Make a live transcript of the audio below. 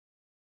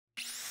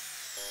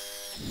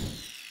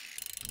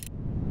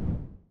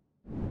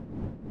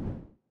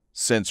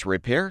Since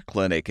Repair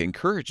Clinic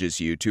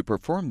encourages you to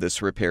perform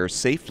this repair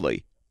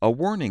safely, a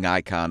warning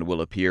icon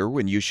will appear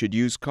when you should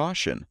use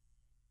caution.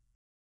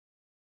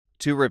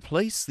 To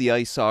replace the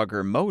ice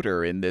auger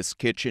motor in this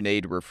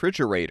KitchenAid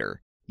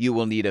refrigerator, you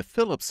will need a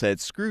Phillips head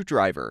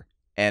screwdriver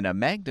and a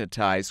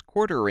magnetized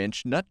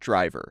 1/4-inch nut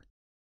driver.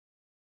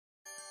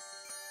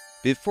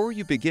 Before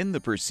you begin the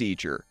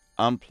procedure,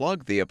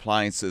 unplug the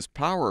appliance's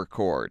power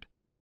cord.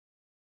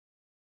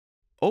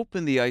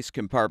 Open the ice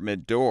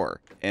compartment door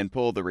and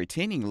pull the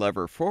retaining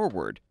lever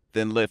forward,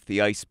 then lift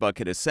the ice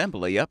bucket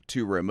assembly up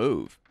to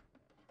remove.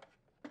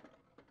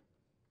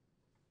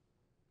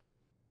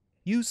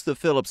 Use the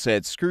Phillips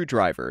head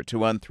screwdriver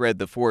to unthread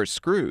the 4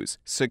 screws,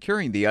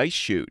 securing the ice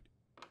chute.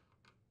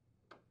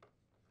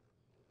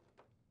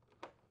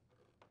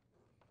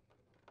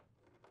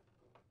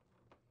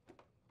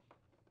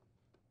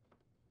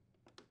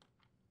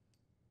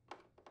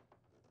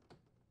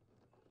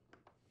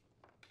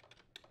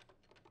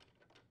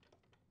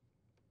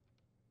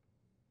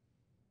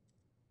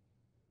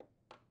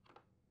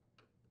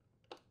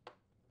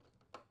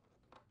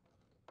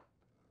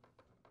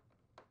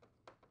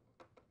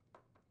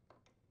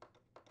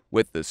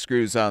 With the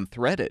screws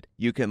unthreaded,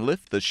 you can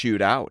lift the chute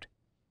out.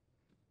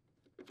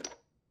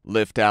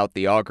 Lift out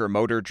the auger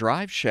motor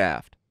drive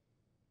shaft.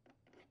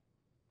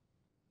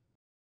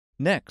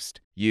 Next,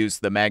 use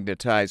the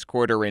magnetized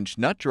 1/4-inch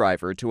nut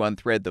driver to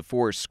unthread the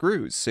 4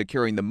 screws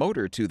securing the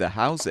motor to the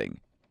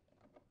housing.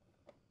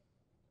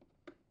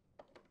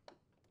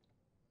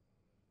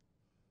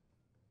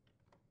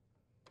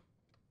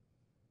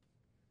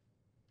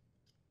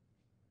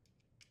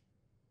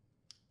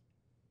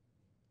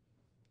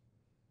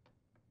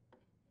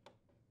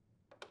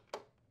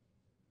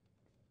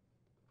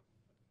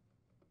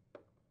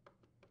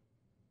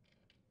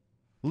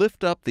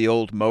 Lift up the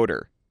old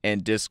motor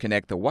and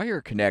disconnect the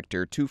wire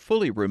connector to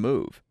fully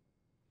remove.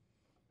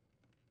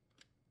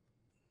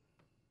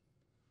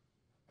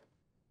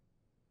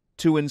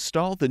 To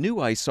install the new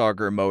ice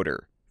auger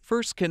motor,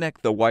 first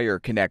connect the wire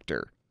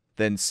connector,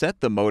 then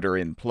set the motor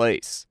in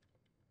place.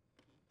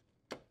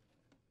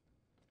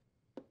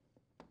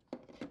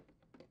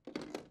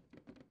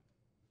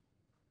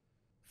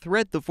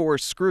 Thread the 4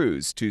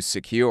 screws to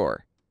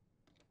secure.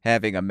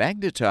 Having a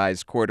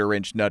magnetized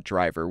 1/4-inch nut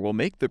driver will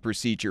make the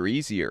procedure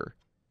easier.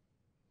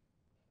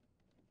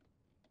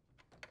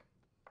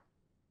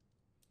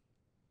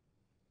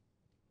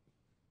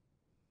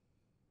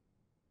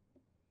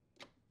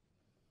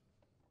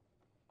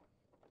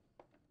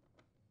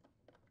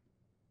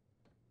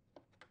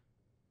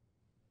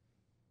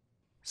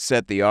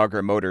 Set the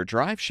auger motor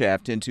drive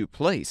shaft into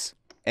place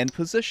and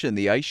position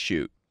the ice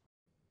chute.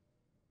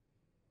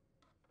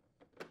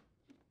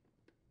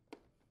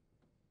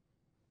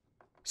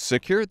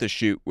 Secure the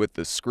chute with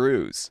the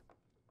screws.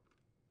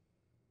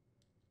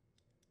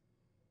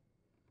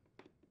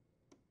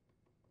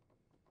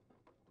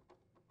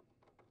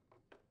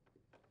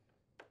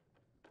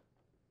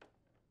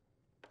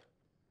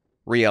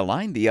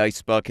 Realign the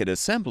ice bucket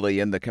assembly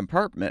in the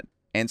compartment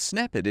and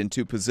snap it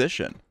into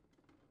position.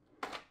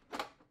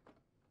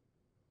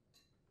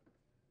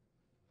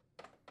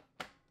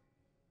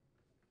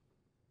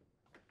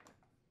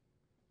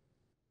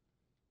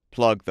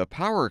 Plug the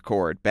power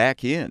cord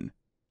back in,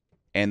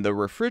 and the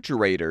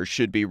refrigerator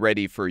should be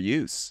ready for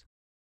use.